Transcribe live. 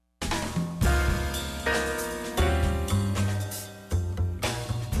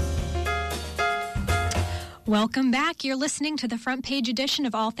Welcome back. You're listening to the front page edition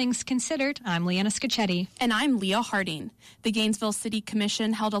of All Things Considered. I'm Leanna Scacchetti. And I'm Leah Harding. The Gainesville City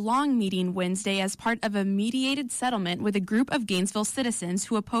Commission held a long meeting Wednesday as part of a mediated settlement with a group of Gainesville citizens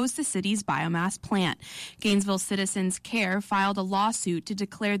who opposed the city's biomass plant. Gainesville Citizens Care filed a lawsuit to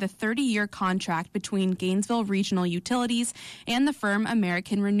declare the 30-year contract between Gainesville Regional Utilities and the firm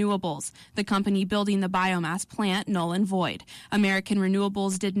American Renewables, the company building the biomass plant, null and void. American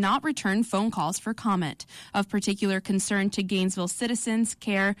Renewables did not return phone calls for comment. Of particular concern to Gainesville Citizens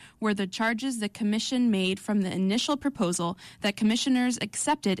Care were the charges the commission made from the initial proposal that commissioners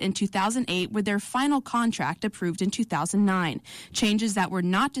accepted in 2008 with their final contract approved in 2009, changes that were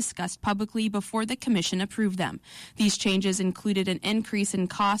not discussed publicly before the commission approved them. These changes included an increase in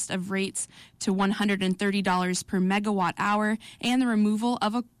cost of rates to $130 per megawatt hour and the removal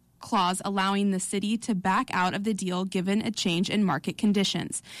of a clause allowing the city to back out of the deal given a change in market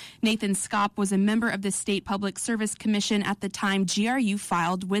conditions. Nathan Skopp was a member of the State Public Service Commission at the time GRU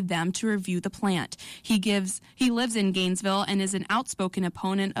filed with them to review the plant. He lives in Gainesville and is an outspoken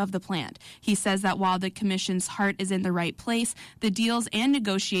opponent of the plant. He says that while the commission's heart is in the right place, the deals and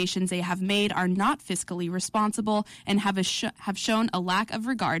negotiations they have made are not fiscally responsible and have shown a lack of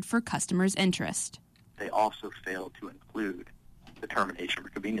regard for customers' interest. They also failed to include the termination for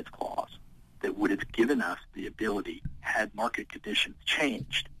convenience clause that would have given us the ability, had market conditions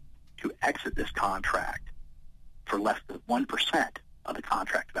changed, to exit this contract for less than 1% of the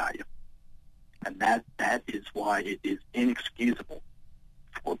contract value. And that is why it is inexcusable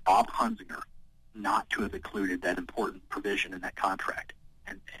for Bob Hunzinger not to have included that important provision in that contract.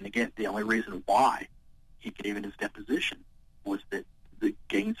 And again, the only reason why he gave in his deposition was that the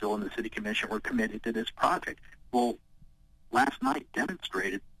Gainesville and the City Commission were committed to this project. Well, last night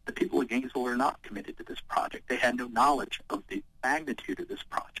demonstrated the people of Gainesville are not committed to this project. They had no knowledge of the magnitude of this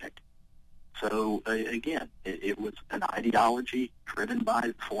project. So, again, it was an ideology driven by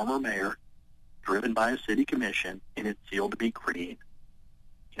the former mayor, driven by a city commission, and it's sealed to be green.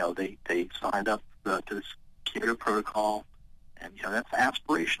 You know, they signed up to this Kyoto Protocol, and, you know, that's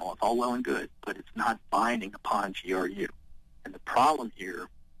aspirational. It's all well and good, but it's not binding upon GRU. And the problem here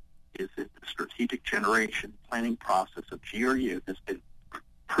is that the strategic generation planning process of GRU has been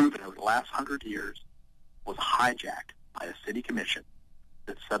proven over the last 100 years was hijacked by a city commission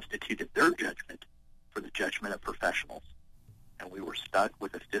that substituted their judgment for the judgment of professionals. And we were stuck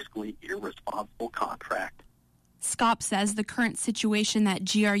with a fiscally irresponsible contract. Skopp says the current situation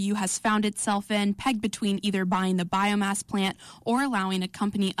that GRU has found itself in, pegged between either buying the biomass plant or allowing a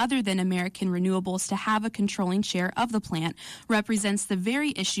company other than American Renewables to have a controlling share of the plant, represents the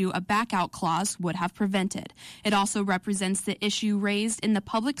very issue a back-out clause would have prevented. It also represents the issue raised in the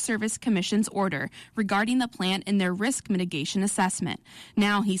Public Service Commission's order regarding the plant in their risk mitigation assessment.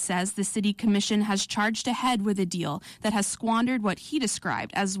 Now, he says, the City Commission has charged ahead with a deal that has squandered what he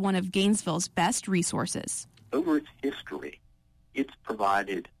described as one of Gainesville's best resources. Over its history, it's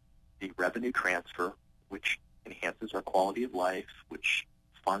provided the revenue transfer, which enhances our quality of life, which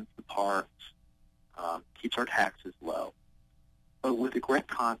funds the parks, keeps our taxes low. But with the GREC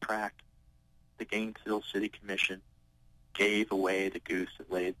contract, the Gainesville City Commission gave away the goose that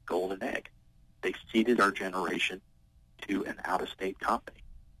laid the golden egg. They ceded our generation to an out-of-state company.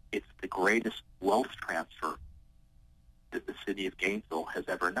 It's the greatest wealth transfer that the city of Gainesville has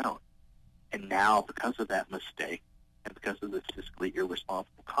ever known. And now, because of that mistake and because of this fiscally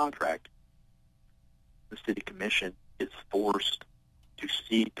irresponsible contract, the City Commission is forced to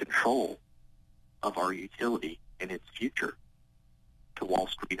cede control of our utility and its future to Wall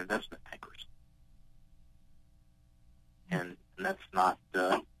Street investment bankers. And that's not,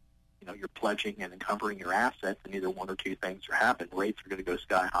 you're pledging and encumbering your assets, and either one or two things are happening. Rates are going to go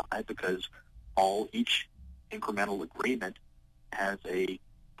sky high because each incremental agreement has a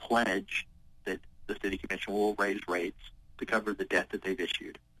pledge that the City Commission will raise rates to cover the debt that they've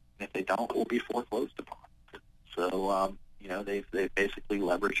issued. And if they don't, it will be foreclosed upon. So, they've basically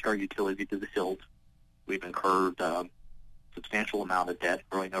leveraged our utility to the hilt. We've incurred a substantial amount of debt,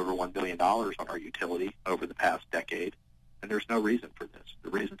 growing over $1 billion on our utility over the past decade, and there's no reason for this.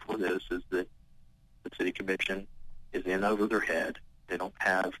 The reason for this is that the City Commission is in over their head. They don't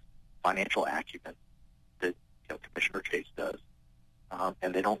have financial acumen that Commissioner Chase does,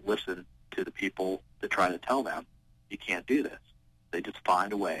 and they don't listen to the people that try to tell them, you can't do this. They just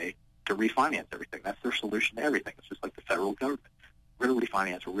find a way to refinance everything. That's their solution to everything. It's just like the federal government. We're going to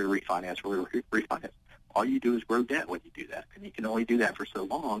refinance, we're going to refinance, we're going to refinance. All you do is grow debt when you do that. And you can only do that for so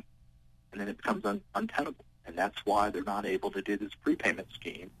long, and then it becomes untenable. And that's why they're not able to do this prepayment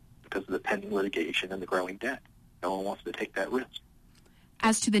scheme, because of the pending litigation and the growing debt. No one wants to take that risk.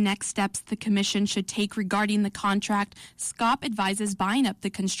 As to the next steps the Commission should take regarding the contract, Scott advises buying up the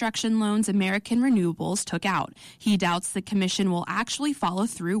construction loans American Renewables took out. He doubts the Commission will actually follow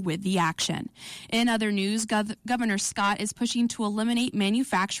through with the action. In other news, Governor Scott is pushing to eliminate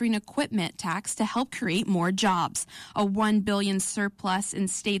manufacturing equipment tax to help create more jobs. A $1 billion surplus in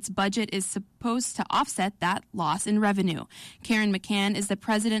state's budget is supposed to offset that loss in revenue. Karen McCann is the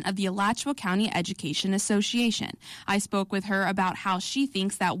president of the Alachua County Education Association. I spoke with her about how she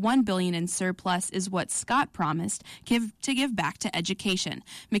thinks that $1 billion in surplus is what Scott promised to give back to education.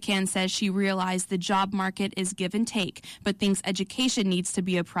 McCann says she realized the job market is give and take, but thinks education needs to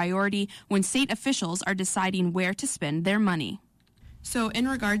be a priority when state officials are deciding where to spend their money. So in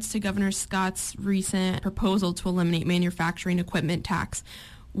regards to Governor Scott's recent proposal to eliminate manufacturing equipment tax,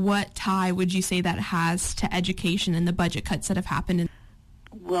 what tie would you say that has to education and the budget cuts that have happened?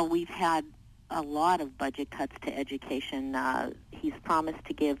 Well, we've had a lot of budget cuts to education. He's promised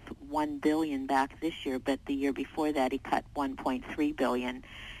to give $1 billion back this year, but the year before that he cut $1.3 billion.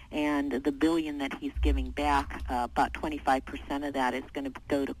 And the billion that he's giving back, about 25% of that is going to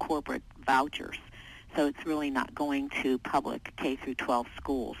go to corporate vouchers. So it's really not going to public K through 12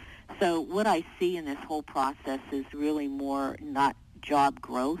 schools. So what I see in this whole process is really more not job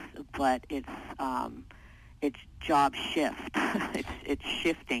growth, but it's job shift. it's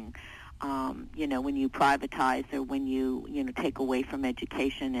shifting. When you privatize or when you take away from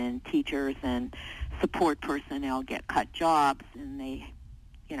education, and teachers and support personnel get cut jobs and they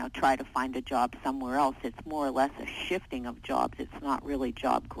try to find a job somewhere else, it's more or less a shifting of jobs. It's not really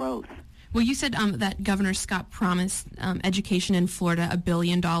job growth. Well, you said that Governor Scott promised education in Florida $1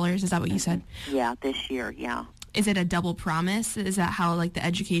 billion. Is that what you said? Yeah, this year, yeah. Is it a double promise? Is that how the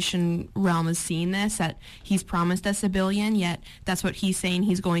education realm is seeing this, that he's promised us $1 billion, yet that's what he's saying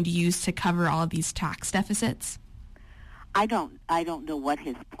he's going to use to cover all of these tax deficits? I don't know what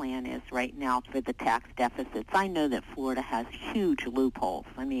his plan is right now for the tax deficits. I know that Florida has huge loopholes.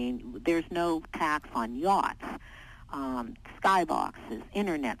 I mean, there's no tax on yachts, skyboxes,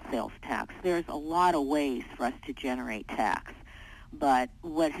 internet sales tax. There's a lot of ways for us to generate tax. But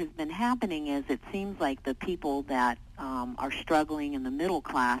what has been happening is it seems like the people that are struggling in the middle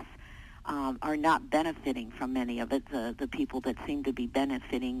class are not benefiting from any of it. The people that seem to be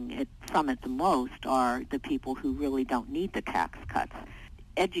benefiting from it the most are the people who really don't need the tax cuts.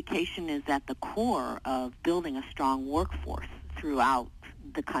 Education is at the core of building a strong workforce throughout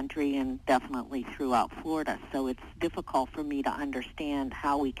the country and definitely throughout Florida. So it's difficult for me to understand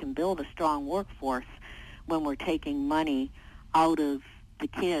how we can build a strong workforce when we're taking money out of the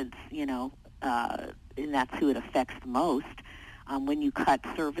kids, and that's who it affects the most. When you cut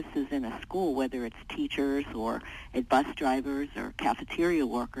services in a school, whether it's teachers or bus drivers or cafeteria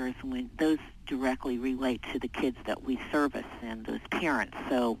workers, when those directly relate to the kids that we service and those parents.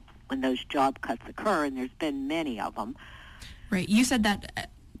 So when those job cuts occur, and there's been many of them. Right. You said that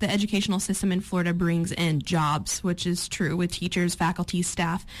the educational system in Florida brings in jobs, which is true with teachers, faculty,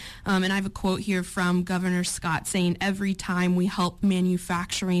 staff. And I have a quote here from Governor Scott saying, every time we help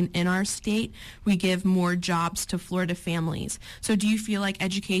manufacturing in our state, we give more jobs to Florida families. So do you feel like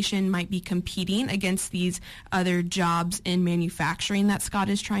education might be competing against these other jobs in manufacturing that Scott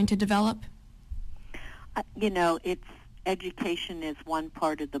is trying to develop? Education is one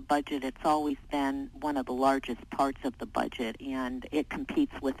part of the budget. It's always been one of the largest parts of the budget, and it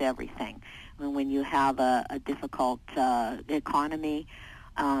competes with everything. When you have a difficult economy,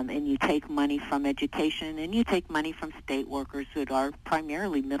 and you take money from education and you take money from state workers who are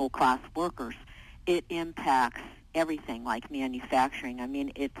primarily middle-class workers, it impacts everything like manufacturing. I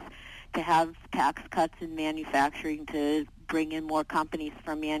mean, it's to have tax cuts in manufacturing to bring in more companies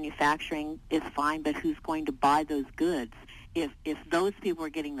from manufacturing is fine, but who's going to buy those goods? If those people are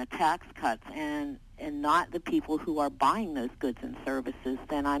getting the tax cuts and not the people who are buying those goods and services,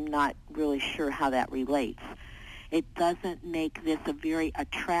 then I'm not really sure how that relates. It doesn't make this a very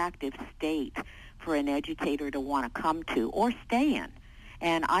attractive state for an educator to want to come to or stay in.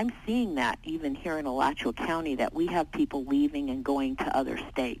 And I'm seeing that even here in Alachua County, that we have people leaving and going to other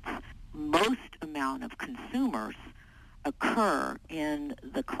states. Most amount of consumers occur in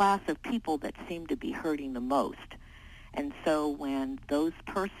the class of people that seem to be hurting the most. And so when those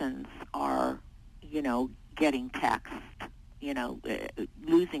persons are, getting taxed,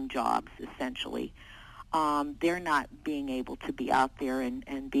 losing jobs essentially, they're not being able to be out there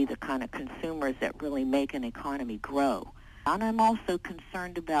and be the kind of consumers that really make an economy grow. And I'm also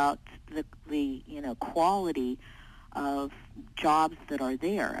concerned about the quality of jobs that are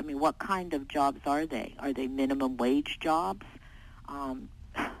there. I mean, what kind of jobs are they? Are they minimum wage jobs?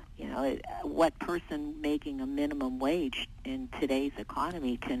 What person making a minimum wage in today's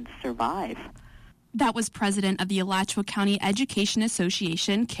economy can survive? That was President of the Alachua County Education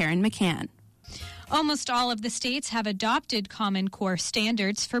Association, Karen McCann. Almost all of the states have adopted Common Core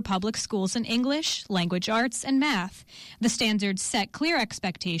standards for public schools in English, language arts, and math. The standards set clear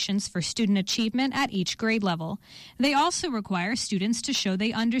expectations for student achievement at each grade level. They also require students to show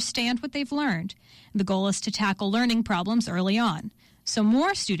they understand what they've learned. The goal is to tackle learning problems early on, so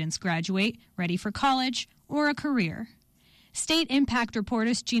more students graduate ready for college or a career. State Impact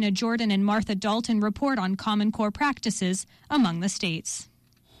reporters Gina Jordan and Martha Dalton report on Common Core practices among the states.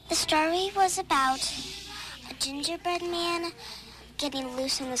 The story was about a gingerbread man getting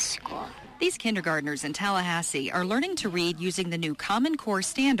loose in the school. These kindergartners in Tallahassee are learning to read using the new Common Core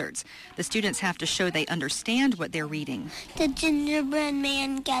standards. The students have to show they understand what they're reading. The gingerbread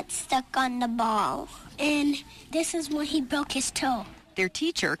man gets stuck on the ball, and this is when he broke his toe. Their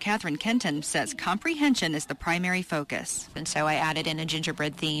teacher, Catherine Kenton, says comprehension is the primary focus. And so I added in a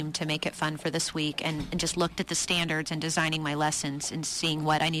gingerbread theme to make it fun for this week and just looked at the standards and designing my lessons and seeing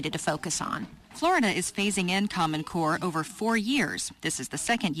what I needed to focus on. Florida is phasing in Common Core over 4 years. This is the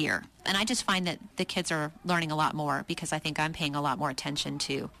second year. And I just find that the kids are learning a lot more because I think I'm paying a lot more attention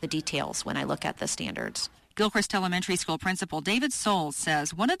to the details when I look at the standards. Gilchrist Elementary School Principal David Souls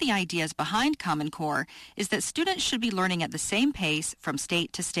says one of the ideas behind Common Core is that students should be learning at the same pace from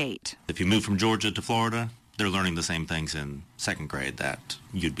state to state. If you move from Georgia to Florida, they're learning the same things in second grade that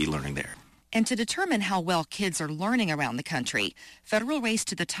you'd be learning there. And to determine how well kids are learning around the country, Federal Race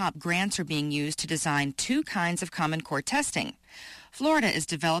to the Top grants are being used to design 2 kinds of Common Core testing. Florida is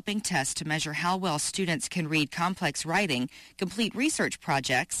developing tests to measure how well students can read complex writing, complete research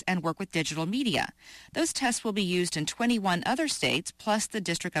projects, and work with digital media. Those tests will be used in 21 other states, plus the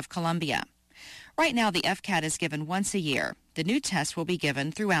District of Columbia. Right now, the FCAT is given once a year. The new test will be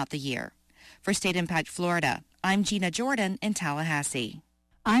given throughout the year. For State Impact Florida, I'm Gina Jordan in Tallahassee.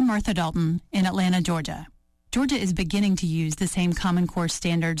 I'm Martha Dalton in Atlanta, Georgia. Georgia is beginning to use the same Common Core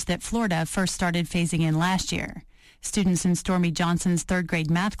standards that Florida first started phasing in last year. Students in Stormy Johnson's 3rd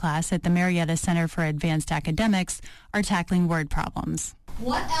grade math class at the Marietta Center for Advanced Academics are tackling word problems.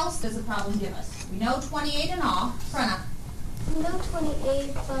 What else does the problem give us? We know 28 in all. Prana. We know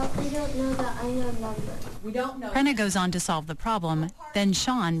 28, but we don't know the Ina number. We don't know. Prana goes on to solve the problem. Then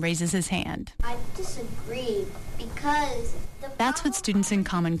Sean raises his hand. I disagree because That's what students in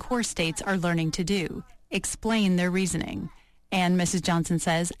Common Core states are learning to do, explain their reasoning. And Mrs. Johnson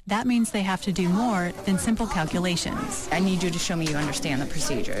says that means they have to do more than simple calculations. I need you to show me you understand the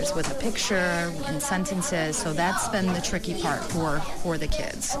procedures with a picture and sentences, so that's been the tricky part for the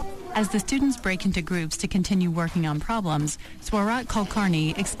kids. As the students break into groups to continue working on problems, Swarat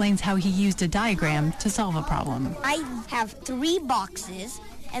Kulkarni explains how he used a diagram to solve a problem. I have 3 boxes,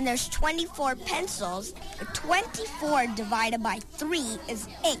 and there's 24 pencils. 24 divided by 3 is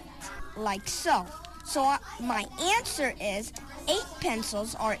 8, like so. So my answer is 8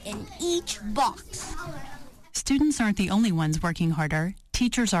 pencils are in each box. Students aren't the only ones working harder.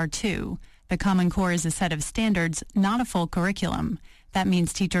 Teachers are too. The Common Core is a set of standards, not a full curriculum. That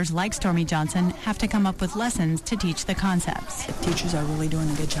means teachers like Stormy Johnson have to come up with lessons to teach the concepts. If teachers are really doing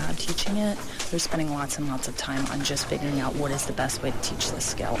a good job teaching it, they're spending lots and lots of time on just figuring out what is the best way to teach this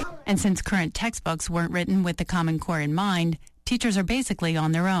skill. And since current textbooks weren't written with the Common Core in mind, teachers are basically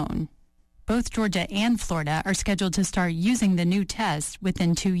on their own. Both Georgia and Florida are scheduled to start using the new test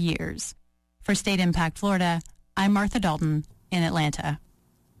within 2 years. For State Impact Florida, I'm Martha Dalton in Atlanta.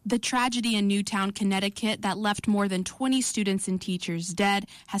 The tragedy in Newtown, Connecticut that left more than 20 students and teachers dead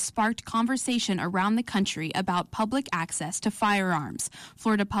has sparked conversation around the country about public access to firearms.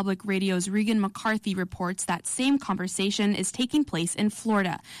 Florida Public Radio's Regan McCarthy reports that same conversation is taking place in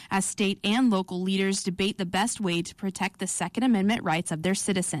Florida as state and local leaders debate the best way to protect the Second Amendment rights of their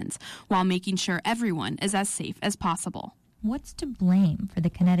citizens while making sure everyone is as safe as possible. What's to blame for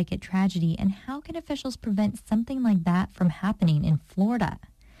the Connecticut tragedy, and how can officials prevent something like that from happening in Florida?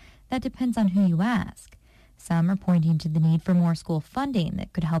 That depends on who you ask. Some are pointing to the need for more school funding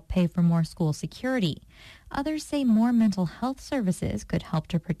that could help pay for more school security. Others say more mental health services could help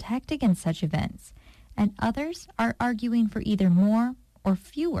to protect against such events. And others are arguing for either more or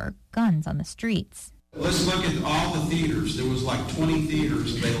fewer guns on the streets. Let's look at all the theaters. There was like 20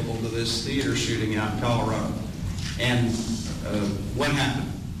 theaters available to this theater shooting out in Colorado. And what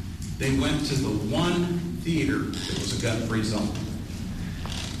happened? They went to the one theater that was a gun-free zone.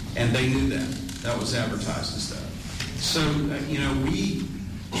 And they knew that. That was advertised and stuff. So, we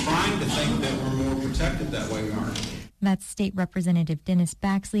trying to think that we're more protected that way, we aren't. That's State Representative Dennis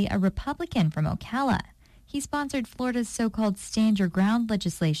Baxley, a Republican from Ocala. He sponsored Florida's so-called Stand Your Ground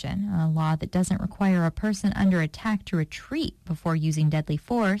legislation, a law that doesn't require a person under attack to retreat before using deadly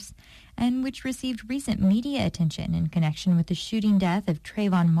force, and which received recent media attention in connection with the shooting death of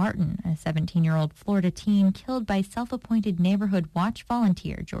Trayvon Martin, a 17-year-old Florida teen killed by self-appointed neighborhood watch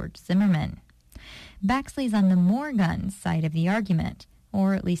volunteer George Zimmerman. Baxley's on the more guns side of the argument,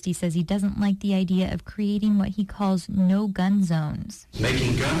 or at least he says he doesn't like the idea of creating what he calls no-gun zones.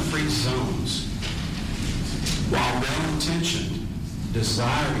 Making gun-free zones, while well-intentioned,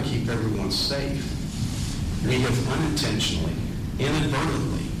 desire to keep everyone safe, we have unintentionally,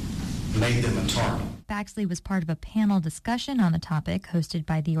 inadvertently, made them a target. Baxley was part of a panel discussion on the topic hosted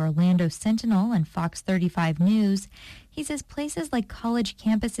by the Orlando Sentinel and Fox 35 News. He says places like college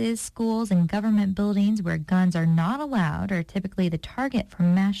campuses, schools, and government buildings where guns are not allowed are typically the target for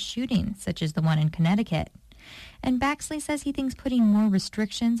mass shootings, such as the one in Connecticut. And Baxley says he thinks putting more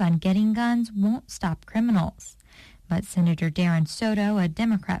restrictions on getting guns won't stop criminals. But Senator Darren Soto, a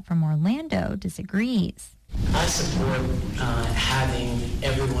Democrat from Orlando, disagrees. I support having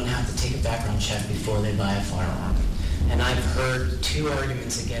everyone have to take a background check before they buy a firearm. And I've heard two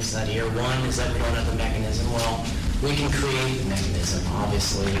arguments against that here. One is that we don't have the mechanism. Well, we can create the mechanism,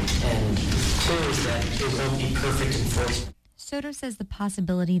 obviously. And two is that it won't be perfect enforcement. Soto says the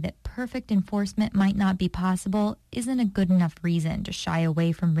possibility that perfect enforcement might not be possible isn't a good enough reason to shy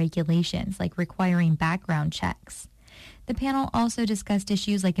away from regulations like requiring background checks. The panel also discussed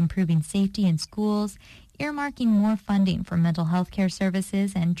issues like improving safety in schools, earmarking more funding for mental health care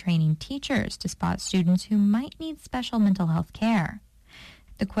services, and training teachers to spot students who might need special mental health care.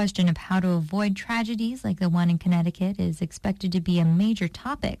 The question of how to avoid tragedies like the one in Connecticut is expected to be a major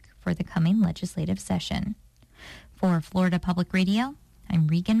topic for the coming legislative session. For Florida Public Radio, I'm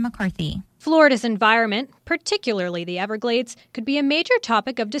Regan McCarthy. Florida's environment, particularly the Everglades, could be a major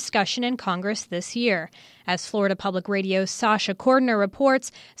topic of discussion in Congress this year. As Florida Public Radio's Sasha Cordner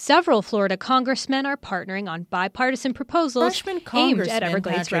reports, several Florida congressmen are partnering on bipartisan proposals aimed at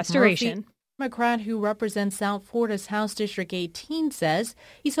Everglades Patrick restoration. Murphy, Democrat who represents South Florida's House District 18, says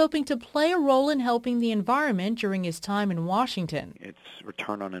he's hoping to play a role in helping the environment during his time in Washington. It's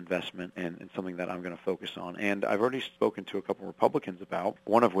return on investment and something that I'm going to focus on. And I've already spoken to a couple of Republicans about,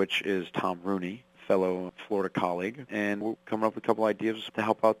 one of which is Tom Rooney, fellow Florida colleague, and we're coming up with a couple ideas to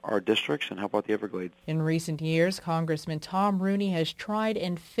help out our districts and help out the Everglades. In recent years, Congressman Tom Rooney has tried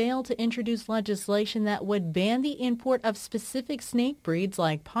and failed to introduce legislation that would ban the import of specific snake breeds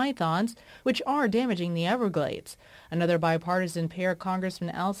like pythons, which are damaging the Everglades. Another bipartisan pair,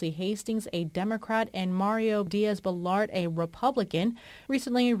 Congressman Alcee Hastings, a Democrat, and Mario Diaz-Balart, a Republican,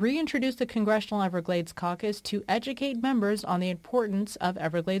 recently reintroduced the Congressional Everglades Caucus to educate members on the importance of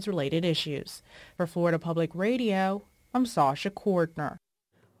Everglades-related issues. For Florida Public Radio, I'm Sasha Cordner.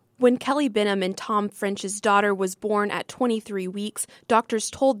 When Kelly Benham and Tom French's daughter was born at 23 weeks,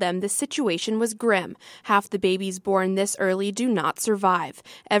 doctors told them the situation was grim. Half the babies born this early do not survive.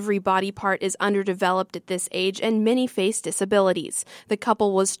 Every body part is underdeveloped at this age, and many face disabilities. The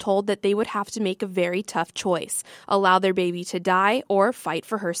couple was told that they would have to make a very tough choice: allow their baby to die or fight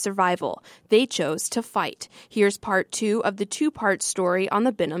for her survival. They chose to fight. Here's part 2 of the 2-part story on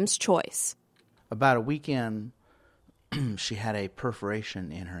the Benham's choice. About a weekend, she had a perforation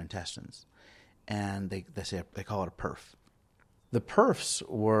in her intestines, and they call it a perf. The perfs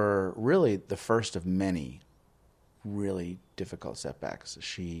were really the first of many really difficult setbacks.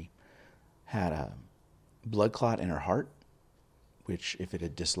 She had a blood clot in her heart, which, if it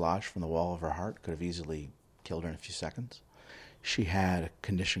had dislodged from the wall of her heart, could have easily killed her in a few seconds. She had a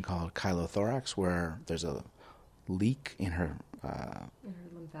condition called chylothorax, where there's a leak in her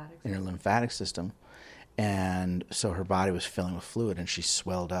lymphatic system, and so her body was filling with fluid, and she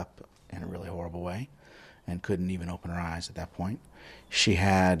swelled up in a really horrible way and couldn't even open her eyes at that point. She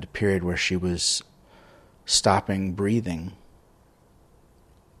had a period where she was stopping breathing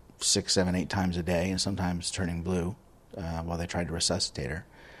 6, 7, 8 times a day, and sometimes turning blue while they tried to resuscitate her.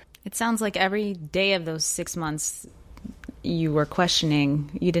 It sounds like every day of those 6 months you were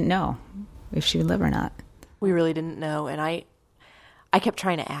questioning, you didn't know if she would live or not. We really didn't know, and I kept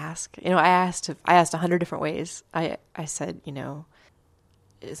trying to ask. I asked 100 different ways. I said,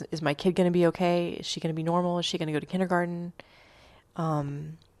 is my kid going to be okay? Is she going to be normal? Is she going to go to kindergarten?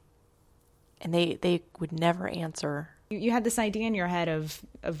 And they would never answer. You had this idea in your head of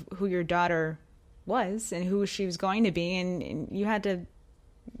who your daughter was and who she was going to be, and you had to,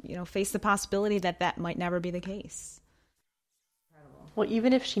 face the possibility that might never be the case. Well,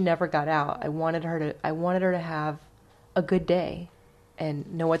 even if she never got out, I wanted her to have a good day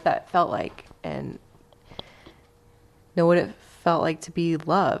and know what that felt like, and know what it felt like to be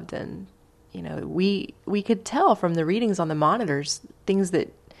loved, and we could tell from the readings on the monitors things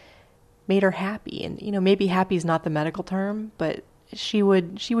that made her happy. And, maybe happy is not the medical term, but she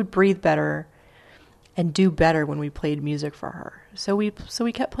would breathe better and do better when we played music for her. So we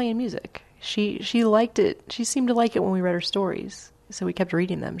kept playing music. She liked it. She seemed to like it when we read her stories. So we kept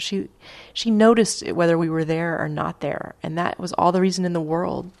reading them. She noticed whether we were there or not there. And that was all the reason in the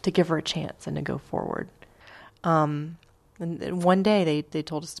world to give her a chance and to go forward. And one day they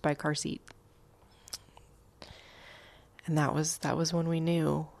told us to buy a car seat. And that was when we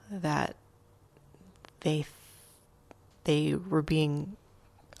knew that they were being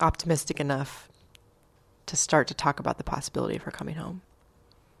optimistic enough to start to talk about the possibility of her coming home.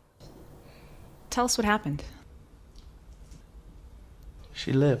 Tell us what happened.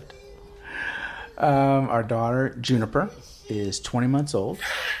 She lived. Our daughter, Juniper, is 20 months old.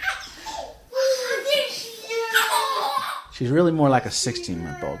 She's really more like a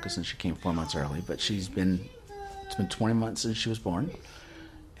 16-month-old because since she came 4 months early, but it's been 20 months since she was born.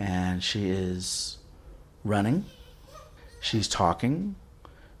 And she is running. She's talking.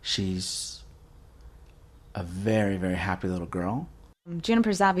 She's a very, very happy little girl.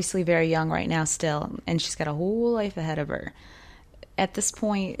 Juniper's obviously very young right now still, and she's got a whole life ahead of her. At this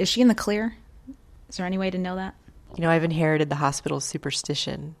point, is she in the clear? Is there any way to know that? I've inherited the hospital's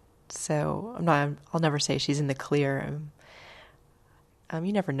superstition, so I'll never say she's in the clear.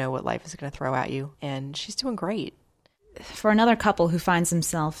 You never know what life is going to throw at you, and she's doing great. For another couple who finds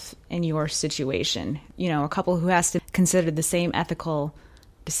himself in your situation, a couple who has to consider the same ethical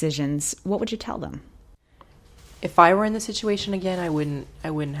decisions, what would you tell them? If I were in the situation again, I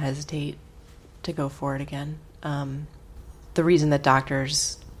wouldn't hesitate to go for it again. The reason that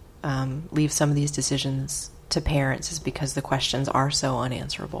doctors leave some of these decisions to parents is because the questions are so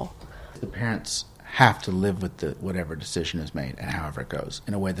unanswerable. The parents have to live with whatever decision is made and however it goes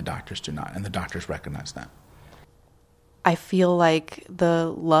in a way the doctors do not, and the doctors recognize that. I feel like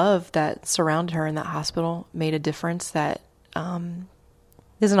the love that surrounded her in that hospital made a difference that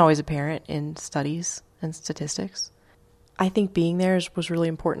isn't always apparent in studies and statistics. I think being there was really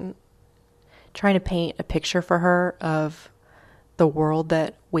important. Trying to paint a picture for her of the world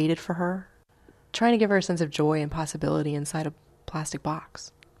that waited for her. Trying to give her a sense of joy and possibility inside a plastic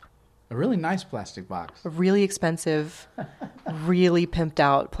box. A really nice plastic box. A really expensive, really pimped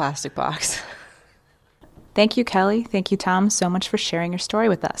out plastic box. Thank you, Kelly. Thank you, Tom, so much for sharing your story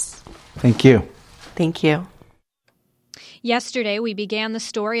with us. Thank you. Thank you. Yesterday, we began the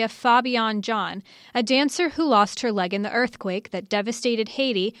story of Fabienne John, a dancer who lost her leg in the earthquake that devastated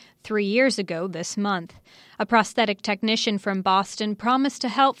Haiti 3 years ago this month. A prosthetic technician from Boston promised to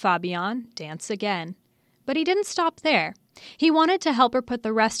help Fabienne dance again. But he didn't stop there. He wanted to help her put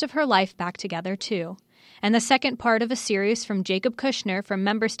the rest of her life back together, too. And the second part of a series from Jacob Kushner from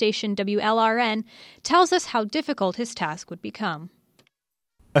member station WLRN tells us how difficult his task would become.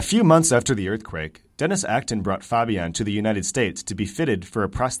 A few months after the earthquake, Dennis Acton brought Fabienne to the United States to be fitted for a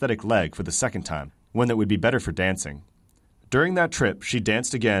prosthetic leg for the second time, one that would be better for dancing. During that trip, she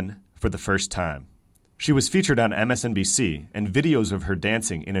danced again for the first time. She was featured on MSNBC, and videos of her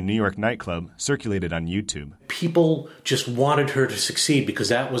dancing in a New York nightclub circulated on YouTube. People just wanted her to succeed because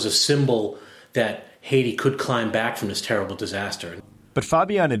that was a symbol that Haiti could climb back from this terrible disaster. But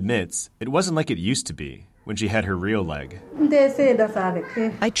Fabienne admits it wasn't like it used to be when she had her real leg.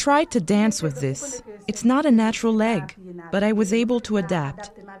 I tried to dance with this. It's not a natural leg, but I was able to adapt,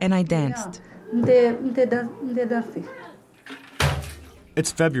 and I danced.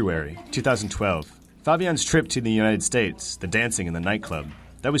 It's February 2012. Fabienne's trip to the United States, the dancing in the nightclub,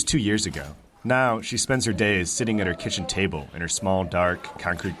 that was 2 years ago. Now, she spends her days sitting at her kitchen table in her small, dark,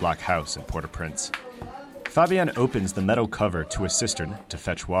 concrete block house in Port-au-Prince. Fabienne opens the metal cover to a cistern to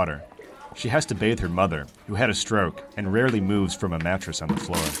fetch water. She has to bathe her mother, who had a stroke and rarely moves from a mattress on the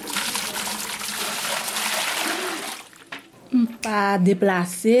floor. I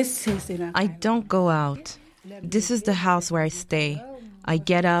don't go out. This is the house where I stay. I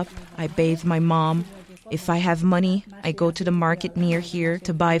get up, I bathe my mom. If I have money, I go to the market near here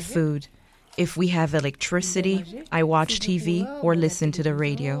to buy food. If we have electricity, I watch TV or listen to the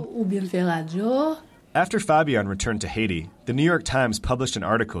radio. After Fabienne returned to Haiti, the New York Times published an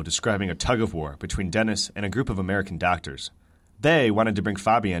article describing a tug-of-war between Dennis and a group of American doctors. They wanted to bring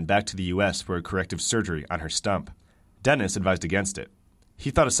Fabienne back to the U.S. for a corrective surgery on her stump. Dennis advised against it. He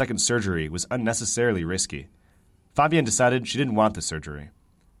thought a second surgery was unnecessarily risky. Fabienne decided she didn't want the surgery.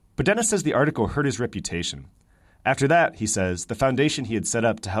 But Dennis says the article hurt his reputation. After that, he says, the foundation he had set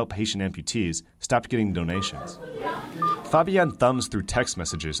up to help Haitian amputees stopped getting donations. Fabienne thumbs through text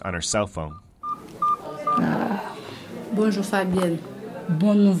messages on her cell phone. Bonjour Fabienne.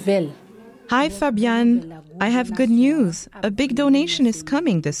 Bonne nouvelle. Hi, Fabian. I have good news. A big donation is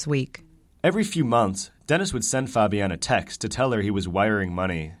coming this week. Every few months, Dennis would send Fabienne a text to tell her he was wiring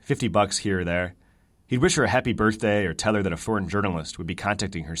money, $50 here or there. He'd wish her a happy birthday or tell her that a foreign journalist would be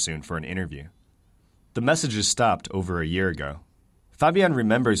contacting her soon for an interview. The messages stopped over a year ago. Fabienne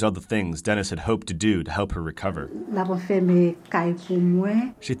remembers all the things Dennis had hoped to do to help her recover.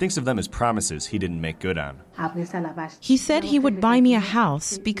 She thinks of them as promises he didn't make good on. He said he would buy me a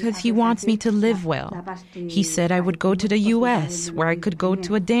house because he wants me to live well. He said I would go to the U.S., where I could go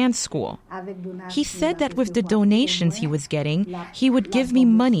to a dance school. He said that with the donations he was getting, he would give me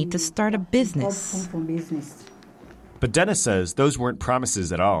money to start a business. But Dennis says those weren't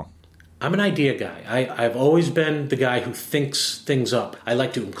promises at all. I'm an idea guy. I've always been the guy who thinks things up. I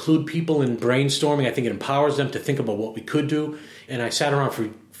like to include people in brainstorming. I think it empowers them to think about what we could do. And I sat around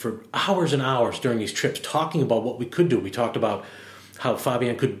for hours and hours during these trips talking about what we could do. We talked about how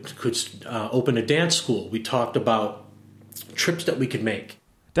Fabienne could open a dance school. We talked about trips that we could make.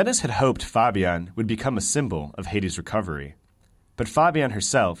 Dennis had hoped Fabienne would become a symbol of Haiti's recovery. But Fabienne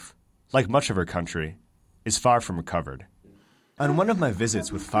herself, like much of her country, is far from recovered. On one of my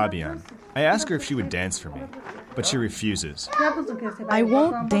visits with Fabienne, I ask her if she would dance for me, but she refuses. I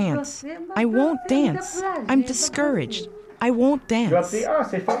won't dance. I won't dance. I'm discouraged. I won't dance.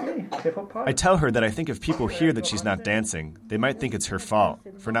 I tell her that I think if people hear that she's not dancing, they might think it's her fault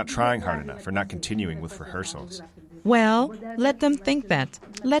for not trying hard enough, for not continuing with rehearsals. Well, let them think that.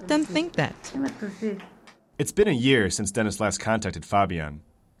 Let them think that. It's been a year since Dennis last contacted Fabienne,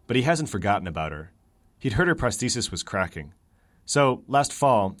 but he hasn't forgotten about her. He'd heard her prosthesis was cracking. So, last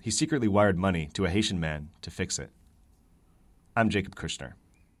fall, he secretly wired money to a Haitian man to fix it. I'm Jacob Kushner.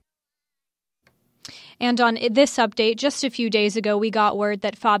 And on this update, just a few days ago, we got word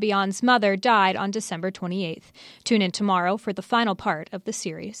that Fabienne's mother died on December 28th. Tune in tomorrow for the final part of the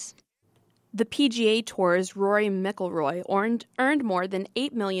series. The PGA Tour's Rory McIlroy earned more than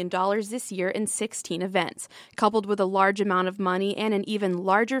 $8 million this year in 16 events. Coupled with a large amount of money and an even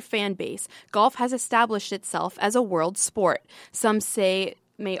larger fan base, golf has established itself as a world sport. Some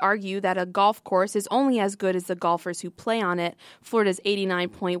may argue that a golf course is only as good as the golfers who play on it. Florida's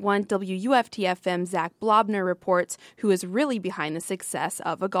 89.1 WUFT-FM Zach Blobner reports who is really behind the success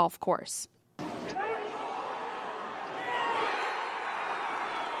of a golf course.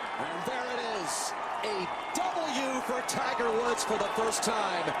 For Tiger Woods for the first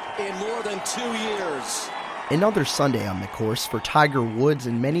time in more than 2 years. Another Sunday on the course for Tiger Woods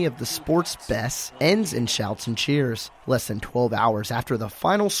and many of the sport's best ends in shouts and cheers. Less than 12 hours after the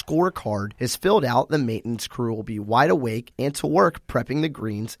final scorecard is filled out, the maintenance crew will be wide awake and to work prepping the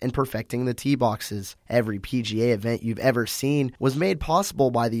greens and perfecting the tee boxes. Every PGA event you've ever seen was made possible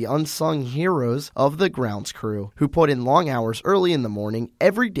by the unsung heroes of the grounds crew, who put in long hours early in the morning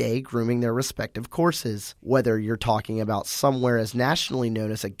every day grooming their respective courses. Whether you're talking about somewhere as nationally known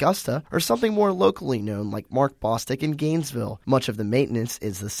as Augusta or something more locally known like Mark Bostic in Gainesville, much of the maintenance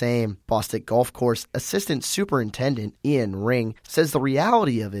is the same. Bostic Golf Course Assistant Superintendent Ian Ring says the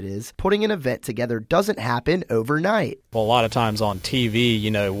reality of it is putting an event together doesn't happen overnight. Well, a lot of times on TV,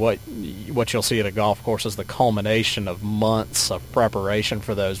 you know, what you'll see at a golf course is the culmination of months of preparation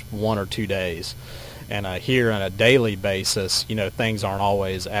for those 1 or 2 days. And here on a daily basis, you know, things aren't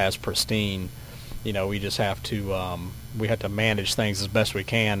always as pristine. You know, we just have to manage things as best we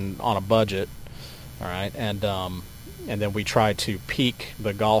can on a budget. All right, and then we try to peak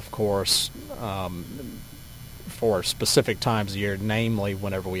the golf course for specific times of year, namely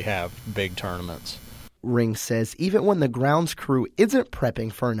whenever we have big tournaments. Ring says even when the grounds crew isn't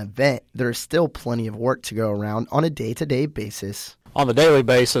prepping for an event, there's still plenty of work to go around on a day-to-day basis. On the daily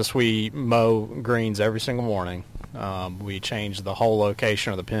basis, we mow greens every single morning. We change the whole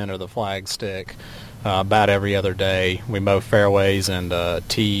location of the pin or the flag stick about every other day. We mow fairways and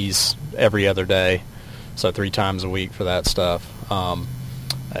tees every other day, so 3 times a week for that stuff.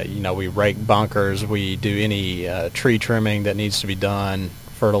 You know, we rake bunkers. We do any tree trimming that needs to be done,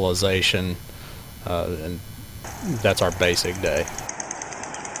 fertilization, and that's our basic day.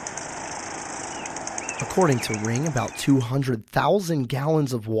 According to Ring, about 200,000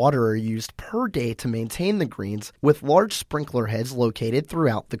 gallons of water are used per day to maintain the greens, with large sprinkler heads located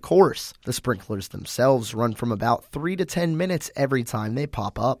throughout the course. The sprinklers themselves run from about 3 to 10 minutes every time they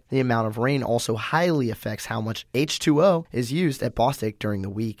pop up. The amount of rain also highly affects how much H2O is used at Bostic during the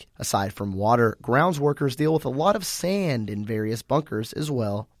week. Aside from water, grounds workers deal with a lot of sand in various bunkers as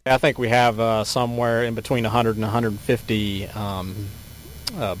well. I think we have somewhere in between 100 and 150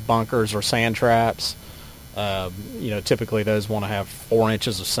 bunkers or sand traps. You know, typically those want to have 4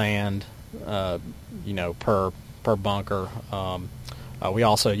 inches of sand, you know, per bunker. We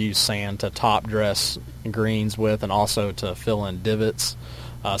also use sand to top dress greens with and also to fill in divots.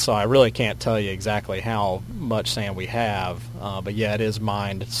 So I really can't tell you exactly how much sand we have, but yeah, it is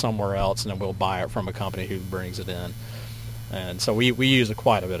mined somewhere else, and then we'll buy it from a company who brings it in. And so we use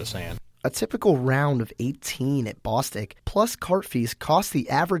quite a bit of sand. A typical round of 18 at Bostic, plus cart fees, cost the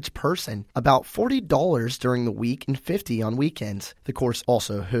average person about $40 during the week and $50 on weekends. The course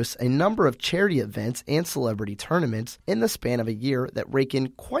also hosts a number of charity events and celebrity tournaments in the span of a year that rake in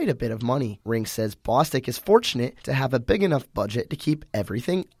quite a bit of money. Ring says Bostic is fortunate to have a big enough budget to keep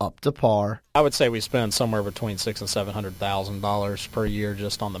everything up to par. I would say we spend somewhere between $600,000 and $700,000 per year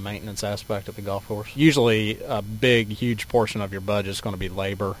just on the maintenance aspect of the golf course. Usually a big, huge portion of your budget is going to be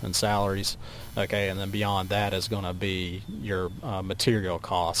labor and salaries, okay, and then beyond that is going to be your material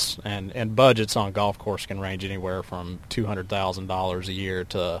costs. And budgets on golf course can range anywhere from $200,000 a year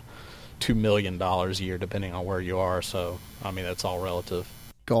to $2 million a year, depending on where you are. So, I mean, that's all relative.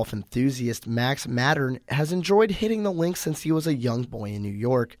 Golf enthusiast Max Mattern has enjoyed hitting the links since he was a young boy in New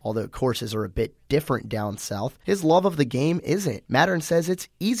York. Although courses are a bit different down south, his love of the game isn't. Mattern says it's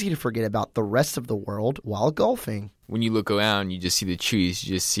easy to forget about the rest of the world while golfing. When you look around, you just see the trees,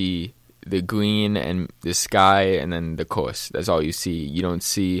 you just see the green and the sky and then the course. That's all you see. You don't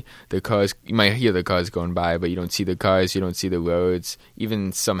see the cars. You might hear the cars going by, but you don't see the cars. You don't see the roads.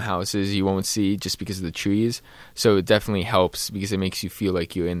 Even some houses you won't see just because of the trees. So it definitely helps because it makes you feel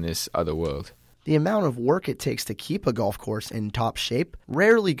like you're in this other world. The amount of work it takes to keep a golf course in top shape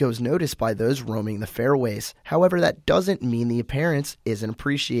rarely goes noticed by those roaming the fairways. However, that doesn't mean the appearance isn't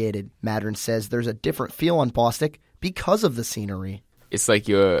appreciated. Mattern says there's a different feel on Bostic because of the scenery. It's like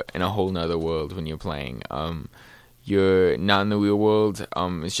you're in a whole nother world when you're playing. You're not in the real world.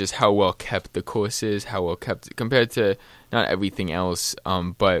 It's just how well kept the course is, how well kept compared to not everything else.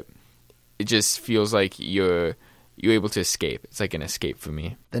 But it just feels like you're able to escape. It's like an escape for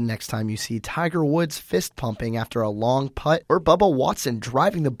me. The next time you see Tiger Woods fist pumping after a long putt or Bubba Watson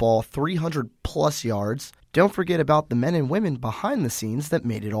driving the ball 300 plus yards, don't forget about the men and women behind the scenes that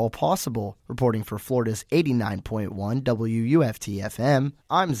made it all possible. Reporting for Florida's 89.1 WUFT FM,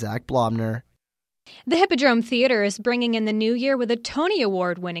 I'm Zach Blobner. The Hippodrome Theater is bringing in the new year with a Tony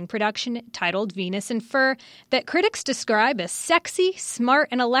Award-winning production titled Venus in Fur that critics describe as sexy, smart,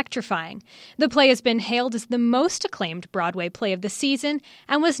 and electrifying. The play has been hailed as the most acclaimed Broadway play of the season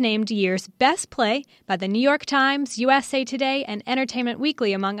and was named year's best play by the New York Times, USA Today, and Entertainment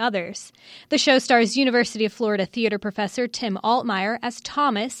Weekly, among others. The show stars University of Florida theater professor Tim Altmeyer as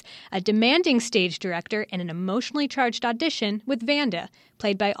Thomas, a demanding stage director in an emotionally charged audition with Vanda,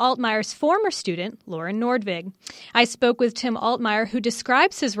 played by Altmeyer's former student, Lauren Nordvig. I spoke with Tim Altmeyer, who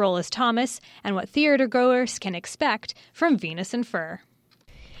describes his role as Thomas and what theatergoers can expect from Venus in Fur.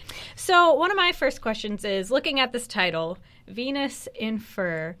 So one of my first questions is, looking at this title, Venus in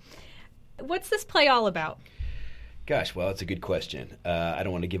Fur, what's this play all about? Gosh, well, it's a good question. I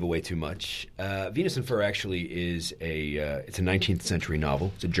don't want to give away too much. Venus in Fur actually is it's a 19th century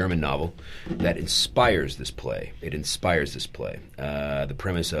novel. It's a German novel that inspires this play. It inspires this play. The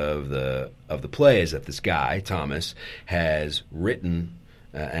premise of the play is that this guy, Thomas, has written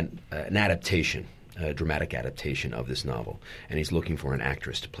an adaptation, a dramatic adaptation of this novel, and he's looking for an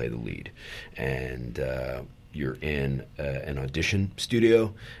actress to play the lead. And you're in an audition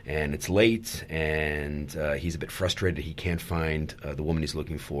studio, and it's late, and he's a bit frustrated. He can't find the woman he's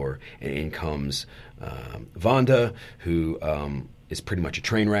looking for, and in comes Vanda, who is pretty much a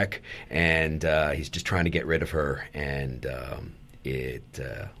train wreck, and he's just trying to get rid of her, and it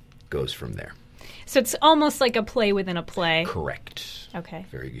goes from there. So it's almost like a play within a play. Correct. Okay.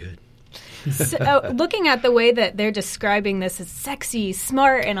 Very good. So, looking at the way that they're describing this as sexy,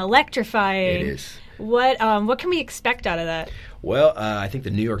 smart, and electrifying, it is. What can we expect out of that? Well, I think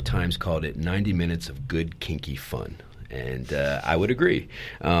the New York Times called it 90 minutes of good, kinky fun. And I would agree.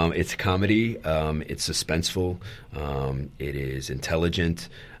 It's comedy. It's suspenseful. It is intelligent.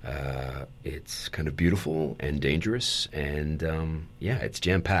 It's kind of beautiful and dangerous. And, it's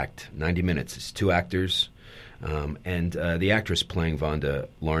jam-packed. 90 minutes. It's two actors. And the actress playing Vanda,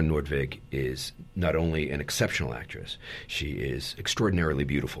 Lauren Nordvig, is not only an exceptional actress, she is extraordinarily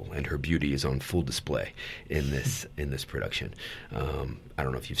beautiful, and her beauty is on full display in this production. I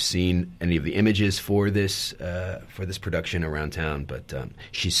don't know if you've seen any of the images for this production around town, but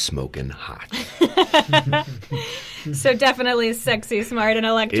she's smoking hot. So definitely sexy, smart, and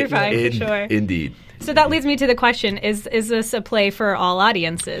electrifying for sure. Indeed. So that leads me to the question, is this a play for all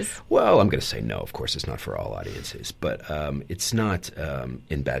audiences? Well, I'm going to say no. Of course, it's not for all audiences. But it's not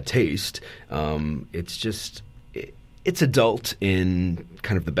in bad taste. It's just it's adult in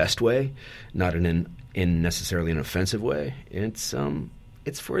kind of the best way, not in an in necessarily an offensive way. It's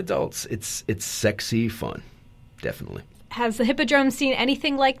for adults. It's sexy fun, definitely. Has the Hippodrome seen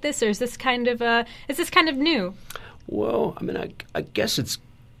anything like this, or is this kind of new? Well, I mean, I guess it's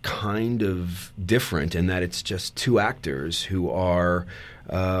kind of different in that it's just two actors who are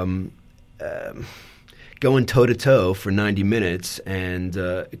going toe-to-toe for 90 minutes and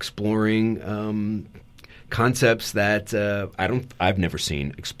exploring concepts that I've never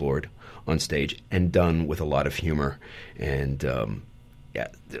seen explored on stage and done with a lot of humor and a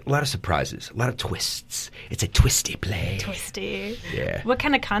lot of surprises, a lot of twists. It's a twisty play. Twisty. Yeah. What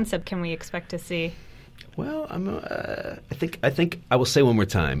kind of concept can we expect to see? Well, I think I will say one more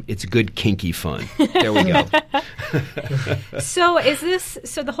time. It's good kinky fun. There we go. So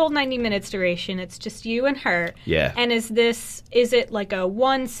the whole 90 minutes duration? It's just you and her. Yeah. And is it like a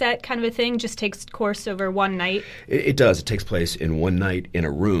one set kind of a thing? Just takes course over one night? It does. It takes place in one night in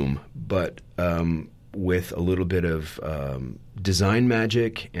a room, but with a little bit of design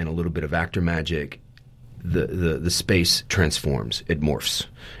magic and a little bit of actor magic. The space transforms, it morphs,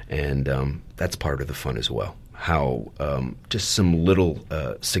 and that's part of the fun as well. How just some little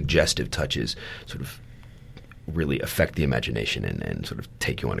suggestive touches sort of really affect the imagination and sort of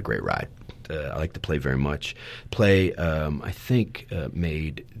take you on a great ride. I like the play very much. Play, I think,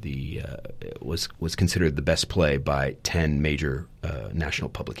 was considered the best play by 10 major national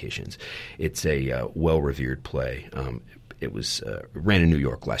publications. It's a well-revered play. It was ran in New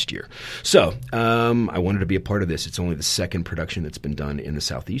York last year. So I wanted to be a part of this. It's only the second production that's been done in the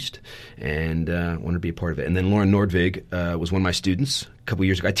Southeast, and I wanted to be a part of it. And then Lauren Nordvig was one of my students a couple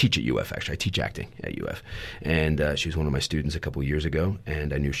years ago. I teach at UF, actually. I teach acting at UF. And she was one of my students a couple years ago,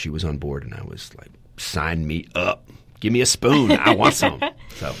 and I knew she was on board, and I was like, sign me up. Give me a spoon. I want some.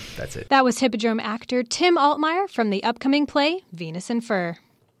 So that's it. That was Hippodrome actor Tim Altmeyer from the upcoming play Venus and Fur.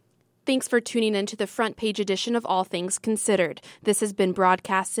 Thanks for tuning in to the front page edition of All Things Considered. This has been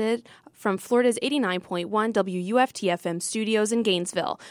broadcasted from Florida's 89.1 WUFT-FM studios in Gainesville.